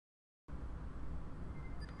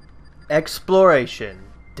Exploration,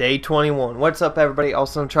 day 21. What's up, everybody?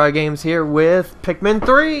 Also, TriGames here with Pikmin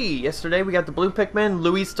 3. Yesterday we got the blue Pikmin.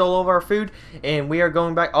 Louie stole all of our food, and we are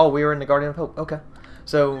going back. Oh, we were in the Garden of Hope. Okay,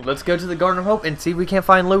 so let's go to the Garden of Hope and see if we can't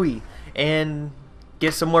find Louie and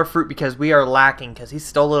get some more fruit because we are lacking because he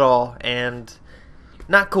stole it all. And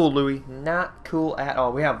not cool, Louie. Not cool at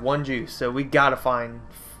all. We have one juice, so we gotta find.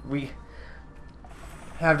 We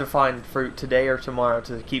have to find fruit today or tomorrow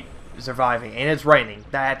to keep surviving, and it's raining.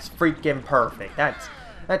 That's freaking perfect.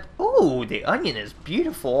 Ooh, the onion is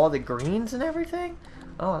beautiful. All the greens and everything.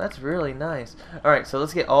 Oh, that's really nice. Alright, so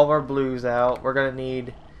let's get all of our blues out. We're gonna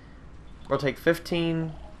need, we'll take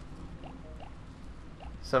 15,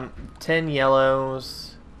 10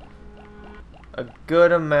 yellows, a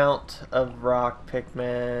good amount of rock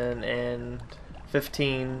Pikmin, and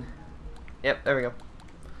 15. Yep, there we go.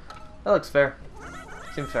 That looks fair.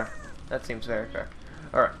 Seems fair. That seems very fair.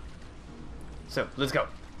 Alright. So, let's go.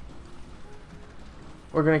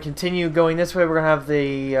 We're going to continue going this way. We're going to have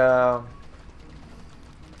the,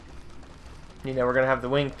 we're going to have the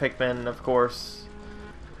winged Pikmin, of course,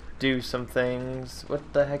 do some things.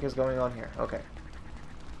 What the heck is going on here? Okay.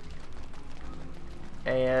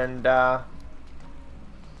 And,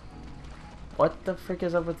 what the frick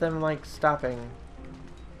is up with them, like, stopping?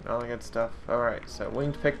 All the good stuff. Alright, so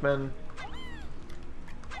winged Pikmin.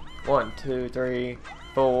 1, 2, 3,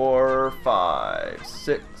 4, 5,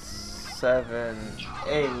 6, 7,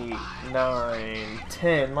 8, 9,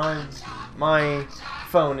 10. My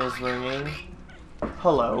phone is ringing.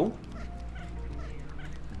 Hello?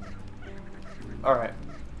 Alright.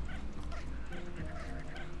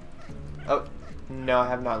 Oh, no, I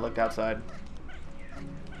have not looked outside.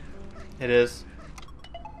 It is.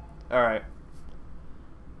 Alright.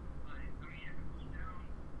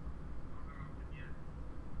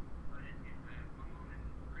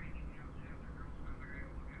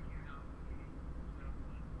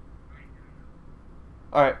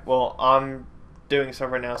 Alright, well, I'm doing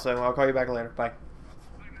stuff right now, so I'll call you back later. Bye.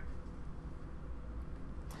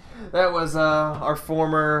 That was our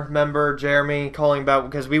former member, Jeremy, calling about,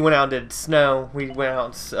 because we went out and did snow. We went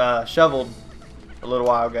out and shoveled a little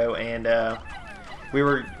while ago, and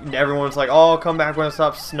everyone's like, oh, come back when it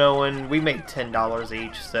stops snowing. We made $10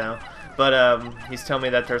 each, so. But he's telling me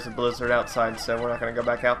that there's a blizzard outside, so we're not going to go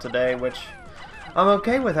back out today, which I'm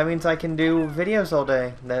okay with. That means I can do videos all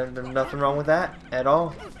day. There's nothing wrong with that at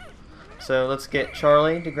all. So let's get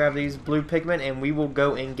Charlie to grab these blue Pikmin, and we will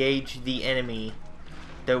go engage the enemy.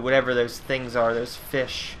 Whatever those things are, those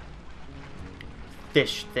fish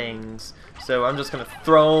things. So I'm just going to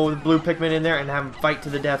throw the blue Pikmin in there and have them fight to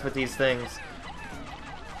the death with these things.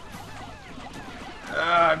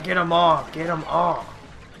 Get them all. Get them all.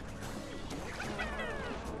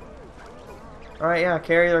 Alright, yeah,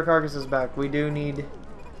 carry their carcasses back. We do need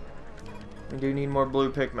more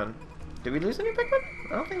blue Pikmin. Did we lose any Pikmin?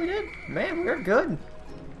 I don't think we did. Man, we're good.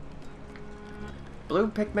 Blue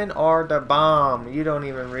Pikmin are the bomb. You don't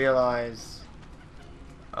even realize.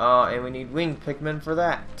 And we need winged Pikmin for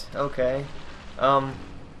that. Okay. What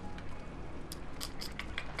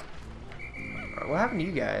happened to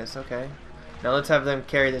you guys? Okay. Now let's have them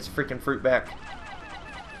carry this freaking fruit back.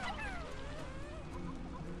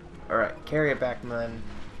 Alright, carry it back, man.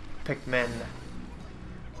 Pikmin.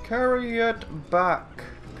 Carry it back,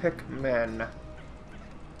 Pikmin.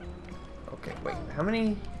 Okay, wait. How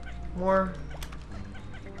many more?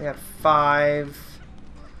 We have 5.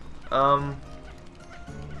 Alright.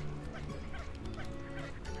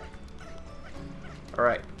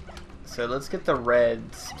 So let's get the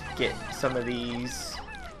reds to get some of these.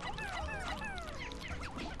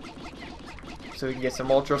 So we can get some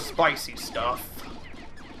ultra spicy stuff.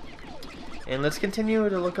 And let's continue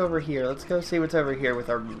to look over here. Let's go see what's over here with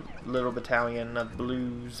our little battalion of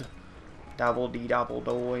blues. Double-dee-double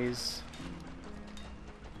doys.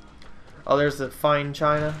 Oh, there's the fine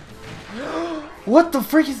china. What the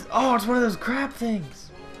freak is... Oh, it's one of those crab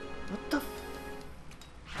things. What the...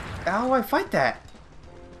 How do I fight that?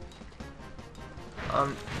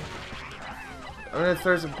 I'm gonna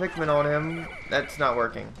throw some Pikmin on him. That's not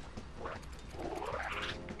working.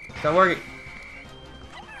 It's not working.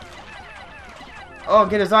 Oh,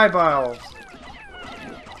 get his eyeballs.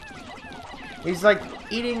 He's like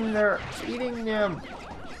eating them.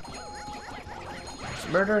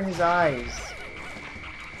 Murder his eyes.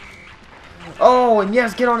 Oh, and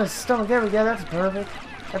yes, get on his stomach. There we go. That's perfect.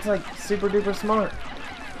 That's like super duper smart.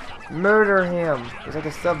 Murder him. He's like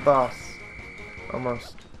a sub boss.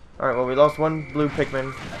 Almost. Alright, well, we lost one blue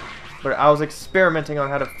Pikmin. But I was experimenting on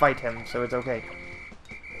how to fight him, so it's okay.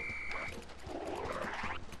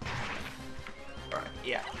 Alright,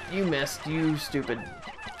 yeah. You missed, you stupid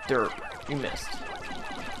Derp. You missed.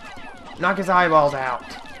 Knock his eyeballs out.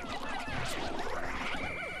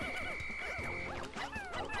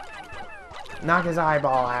 Knock his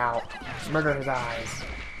eyeball out. Murder his eyes.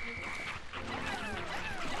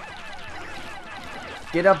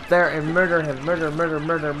 Get up there and murder him. Murder him.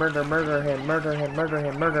 Murder him. Murder him.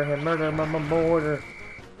 Murder.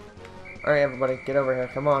 Alright, everybody, get over here.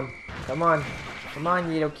 Come on. Come on. Come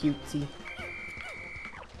on, you little cutesy.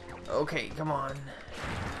 Okay, come on.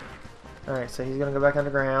 Alright, so he's gonna go back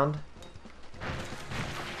underground.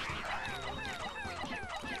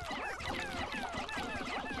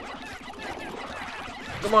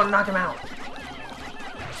 Come on, knock him out.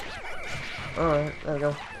 Alright, there we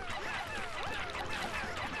go.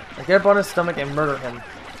 Now get up on his stomach and murder him.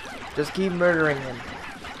 Just keep murdering him.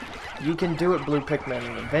 You can do it, Blue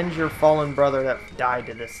Pikmin. Avenge your fallen brother that died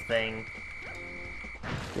to this thing.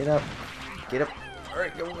 Get up. Get up.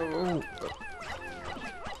 Alright, go, go, go.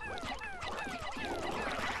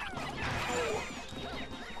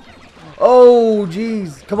 Oh,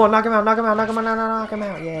 jeez. Come on, knock him out, knock him out, knock him out, knock him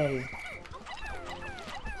out. Yay.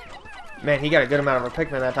 Man, he got a good amount of a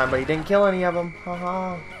Pikmin that time, but he didn't kill any of them.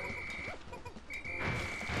 Haha.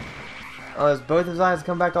 Oh, as both his eyes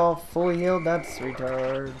come back all fully healed? That's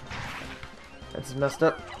retarded. That's messed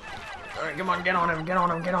up. Alright, come on, get on him, get on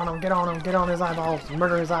him, get on him, get on him, get on his eyeballs.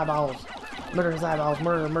 Murder his eyeballs. Murder his eyeballs.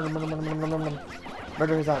 Murder, murder, murder, murder, murder, murder, murder.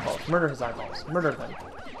 Murder his eyeballs. Murder his eyeballs. Murder them.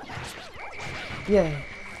 Yay.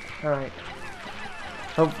 Alright.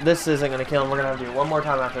 Hope this isn't gonna kill him. We're gonna have to do it one more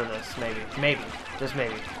time after this. Maybe. Maybe. Just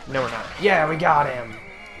maybe. No, we're not. Yeah, we got him!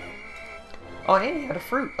 Oh, and he had a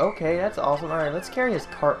fruit. Okay, that's awesome. Alright, let's carry his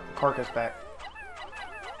carcass back.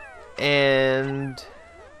 And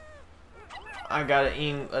I got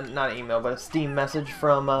an not an email, but a Steam message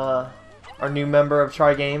from our new member of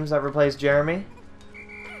TriGames that replaced Jeremy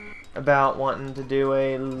about wanting to do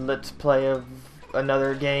a let's play of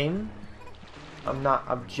another game. I'm not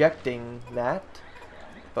objecting that,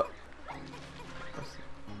 but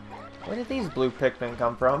where did these blue Pikmin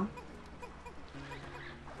come from?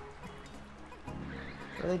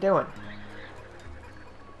 What are they doing?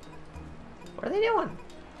 What are they doing?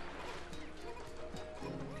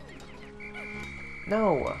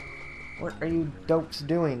 No! What are you dopes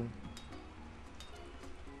doing?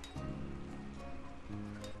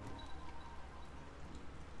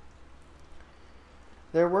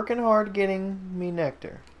 They're working hard getting me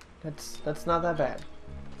nectar. That's not that bad.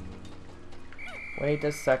 Wait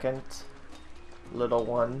a second, little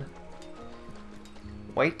one.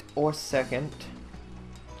 Wait a second.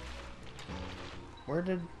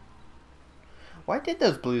 Why did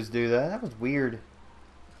those blues do that? That was weird.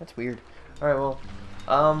 That's weird. Alright, well,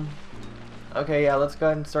 okay, yeah, let's go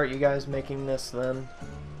ahead and start you guys making this then.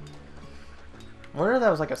 I wonder if that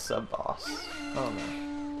was like a sub-boss. Oh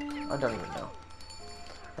no. I don't even know.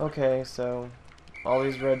 Okay, so all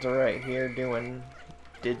these reds are right here doing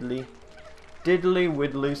diddly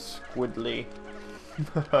widdly squiddly.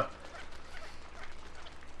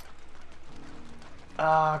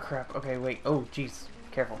 Ah, crap. Okay, wait. Oh, jeez.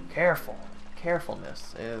 Careful. Careful.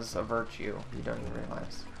 Carefulness is a virtue. You don't even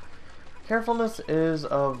realize. Carefulness is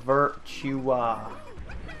a virtue.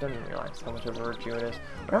 Don't even realize how much of a virtue it is.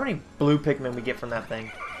 I wonder how many blue Pikmin we get from that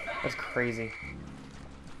thing. That's crazy.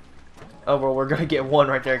 Oh, well, we're gonna get one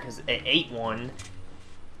right there because it ate one.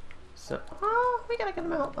 So, we gotta get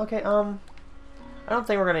them out. Okay, I don't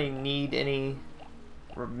think we're gonna need any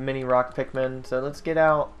mini rock Pikmin, so let's get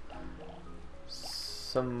out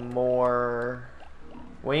some more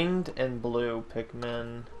winged and blue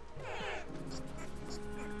Pikmin.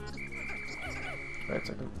 Wait a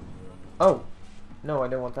second. Oh! No, I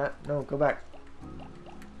didn't want that. No, go back.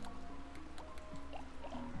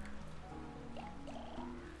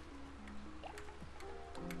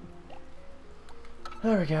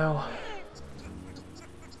 There we go.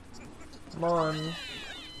 Come on.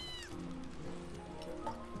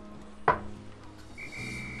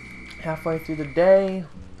 Halfway through the day.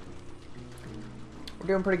 We're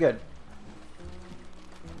doing pretty good.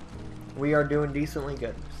 We are doing decently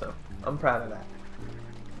good, so I'm proud of that.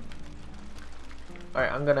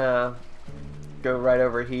 Alright, I'm gonna go right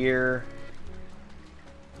over here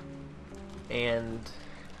and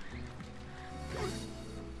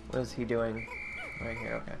what is he doing? Right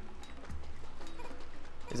here, okay.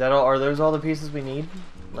 Is that all? Are those all the pieces we need?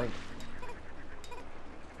 Like,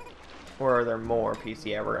 or are there more pieces?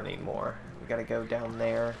 Yeah, we're gonna need more. We gotta go down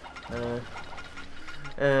there.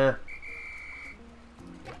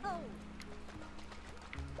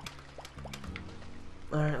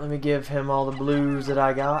 Alright, let me give him all the blues that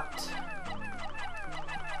I got.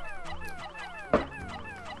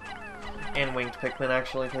 And winged Pikmin,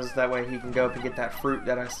 actually, because that way he can go up and get that fruit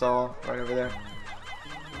that I saw right over there.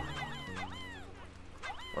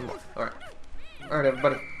 One more. Alright. Alright,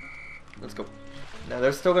 everybody. Let's go. Now,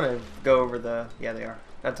 they're still going to go over the... Yeah, they are.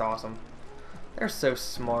 That's awesome. They're so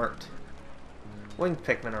smart. Winged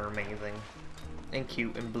Pikmin are amazing. And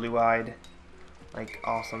cute and blue-eyed. Like,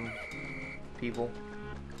 awesome people.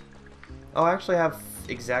 Oh, I actually have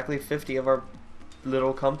exactly 50 of our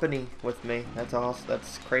little company with me. That's awesome.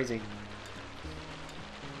 That's crazy.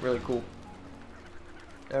 Really cool.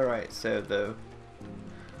 Alright, so the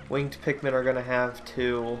winged Pikmin are going to have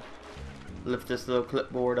to lift this little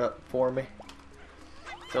clipboard up for me.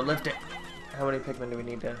 So lift it. How many Pikmin do we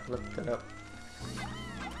need to lift it up?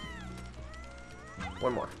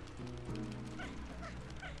 One more.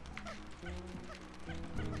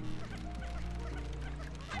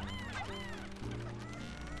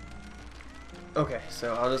 Okay,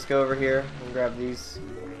 so I'll just go over here and grab these.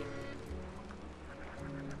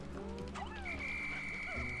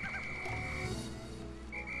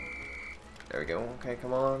 There we go. Okay,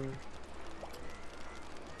 come on.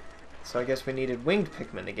 So I guess we needed winged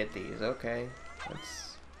Pikmin to get these. Okay,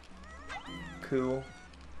 that's cool.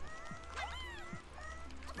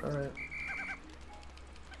 Alright.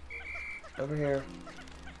 Over here.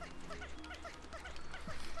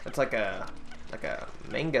 It's like a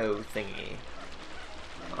mango thingy.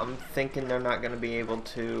 I'm thinking they're not going to be able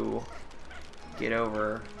to get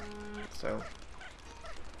over, so...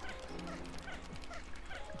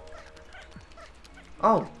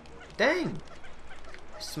 Oh, dang!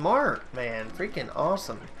 Smart, man. Freaking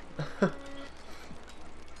awesome.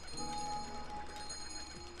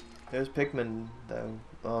 There's Pikmin, though.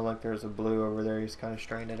 Oh, look, there's a blue over there. He's kind of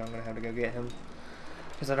stranded. I'm going to have to go get him.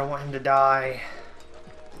 Because I don't want him to die.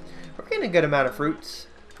 We're getting a good amount of fruits.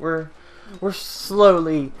 We're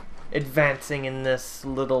slowly advancing in this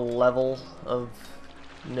little level of...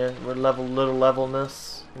 We're little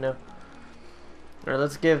levelness, you know. Alright,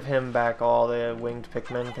 let's give him back all the winged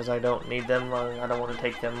Pikmin, because I don't need them. I don't want to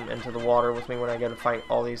take them into the water with me when I go to fight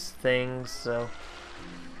all these things, so...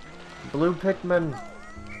 Blue Pikmin!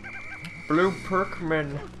 Blue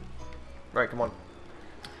Pikmin! Right, come on.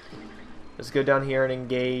 Let's go down here and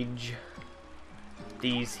engage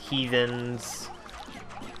these heathens.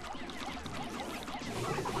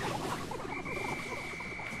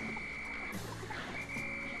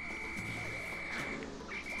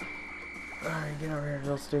 Alright, get over here,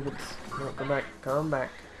 little stupids. No, come back, come back.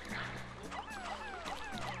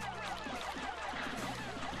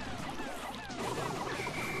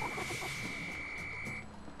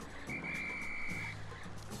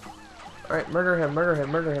 Alright, murder him, murder him,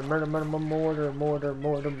 murder him,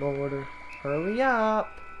 mortar. Hurry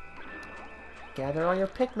up! Gather all your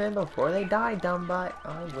Pikmin before they die, dumb butt.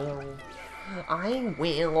 I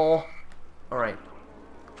will. Alright.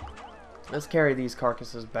 Let's carry these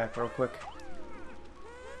carcasses back real quick.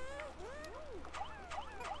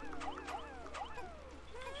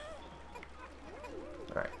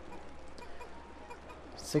 Alright.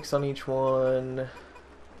 6 on each one.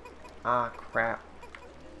 Ah, crap.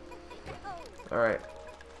 Alright.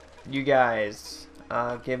 You guys,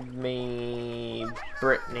 give me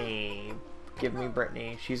Brittany. Give me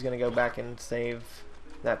Brittany. She's gonna go back and save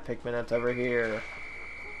that Pikmin that's over here.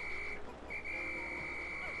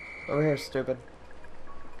 Over here, stupid.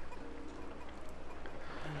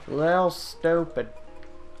 Little stupid.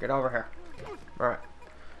 Get over here. Alright.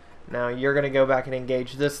 Now you're gonna go back and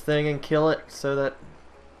engage this thing and kill it so that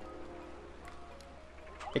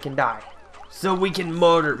it can die. So we can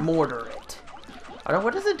mortar it. I don't.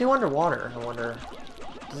 What does it do underwater? I wonder.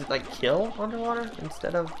 Does it like kill underwater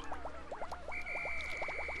instead of?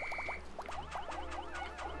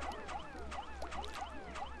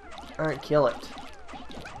 All right, kill it.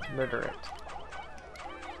 Murder it.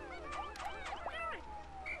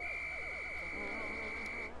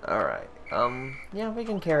 All right. Yeah, we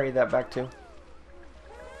can carry that back too.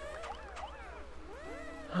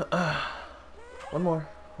 One more.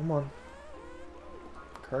 Come on.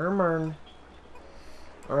 Kermern.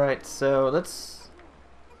 Alright, so let's...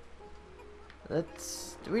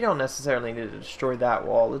 We don't necessarily need to destroy that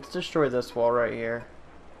wall. Let's destroy this wall right here.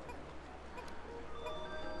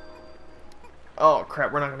 Oh,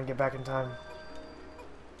 crap. We're not going to get back in time.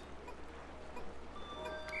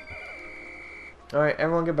 Alright,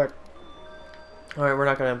 everyone get back. Alright, we're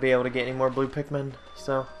not going to be able to get any more blue Pikmin,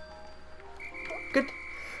 so... Good.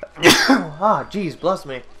 Ah, jeez, bless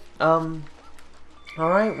me. Alright,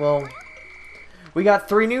 well... We got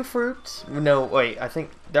 3 new fruits. No, wait, I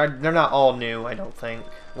think... They're not all new, I don't think.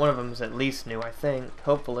 One of them's at least new, I think.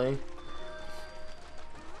 Hopefully.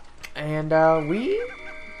 And,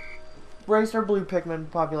 raised our blue Pikmin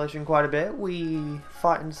population quite a bit. We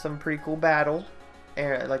fought in some pretty cool battle,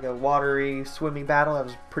 like a watery, swimmy battle. That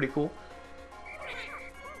was pretty cool.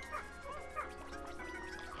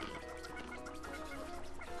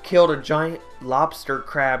 Killed a giant lobster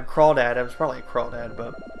crab crawdad. It was probably a crawdad,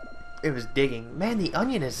 but it was digging. Man, the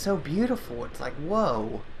onion is so beautiful. It's like,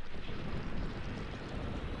 whoa.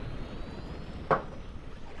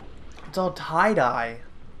 It's all tie-dye.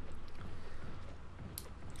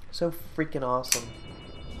 So freaking awesome.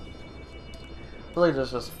 Really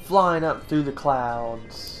just flying up through the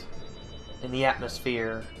clouds in the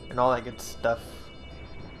atmosphere and all that good stuff.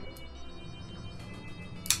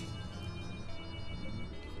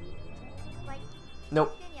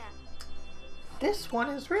 Nope. This one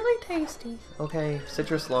is really tasty. Okay,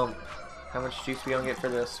 citrus lump. How much juice we gonna get for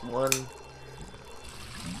this? One.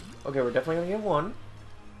 Okay, we're definitely gonna get one.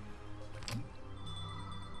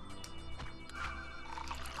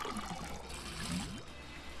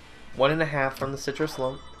 One and a half from the citrus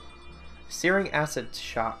lump. Searing acid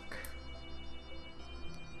shock.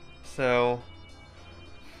 So,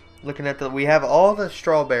 looking at we have all the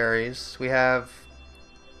strawberries. We have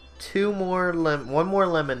one more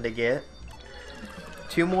lemon to get,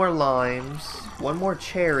 2 more limes, 1 more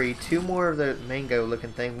cherry, 2 more of the mango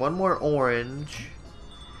looking thing, 1 more orange,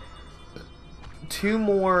 2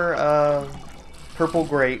 more purple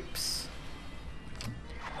grapes.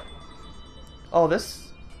 Oh,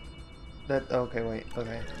 okay, wait,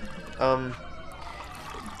 okay.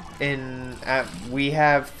 We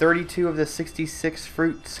have 32 of the 66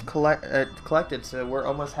 fruits collected, so we're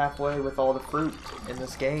almost halfway with all the fruit in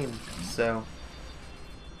this game. So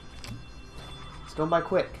it's going by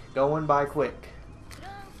quick. Going by quick.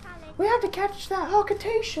 We have to catch that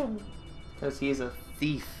Hawkitation because he's a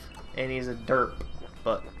thief and he's a derp.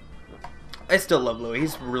 But I still love Louie.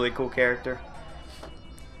 He's a really cool character.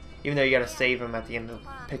 Even though you gotta save him at the end of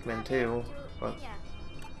Pikmin 2. But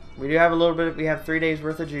we do have a little bit. We have 3 days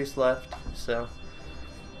worth of juice left, so.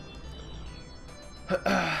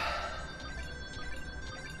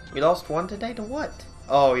 We lost 1 today to what?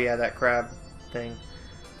 Oh yeah, that crab thing.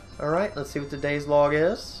 Alright, let's see what today's log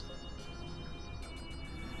is.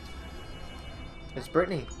 It's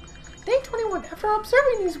Brittany. Day 21. After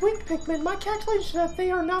observing these weak Pikmin, my calculation is that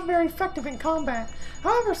they are not very effective in combat.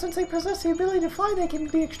 However, since they possess the ability to fly, they can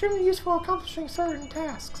be extremely useful in accomplishing certain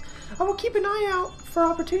tasks. I will keep an eye out for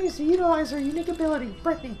opportunities to utilize their unique ability.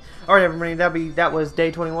 Brittany. Alright everybody, that was day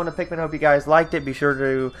 21 of Pikmin. Hope you guys liked it. Be sure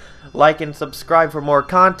to like and subscribe for more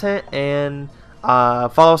content, and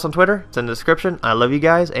follow us on Twitter. It's in the description. I love you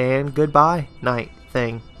guys, and goodbye night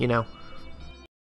thing, you know.